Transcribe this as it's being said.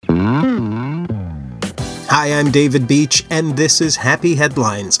Hi, I'm David Beach, and this is Happy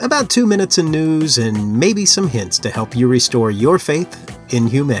Headlines, about 2 minutes in news and maybe some hints to help you restore your faith in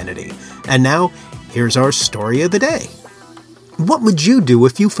humanity. And now, here's our story of the day. What would you do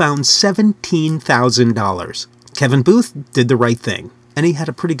if you found $17,000? Kevin Booth did the right thing, and he had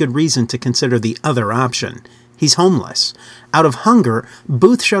a pretty good reason to consider the other option. He's homeless. Out of hunger,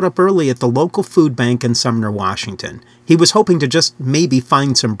 Booth showed up early at the local food bank in Sumner, Washington. He was hoping to just maybe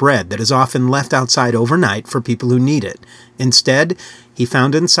find some bread that is often left outside overnight for people who need it. Instead, he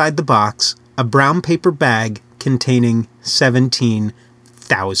found inside the box a brown paper bag containing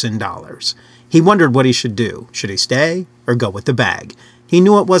 $17,000. He wondered what he should do. Should he stay or go with the bag? He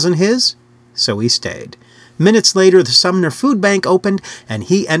knew it wasn't his, so he stayed. Minutes later, the Sumner Food Bank opened, and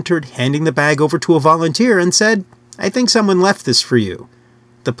he entered, handing the bag over to a volunteer and said, "I think someone left this for you."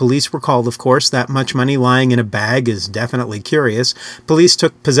 The police were called, of course. That much money lying in a bag is definitely curious. Police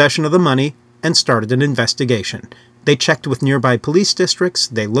took possession of the money and started an investigation. They checked with nearby police districts.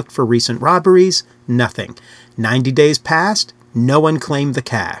 They looked for recent robberies. Nothing. 90 days passed. No one claimed the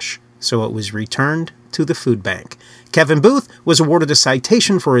cash, so it was returned to the food bank. Kevin Booth was awarded a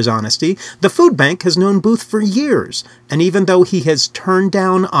citation for his honesty. The food bank has known Booth for years, and even though he has turned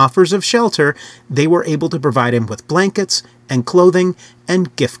down offers of shelter, they were able to provide him with blankets and clothing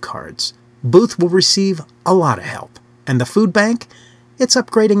and gift cards. Booth will receive a lot of help, and the food bank, it's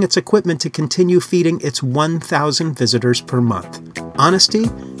upgrading its equipment to continue feeding its 1,000 visitors per month. Honesty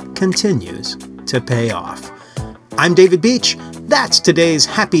continues to pay off. I'm David Beach. That's today's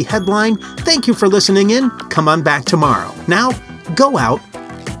Happy Headline. Thank you for listening in. Come on back tomorrow. Now, go out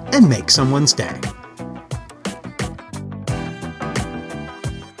and make someone's day.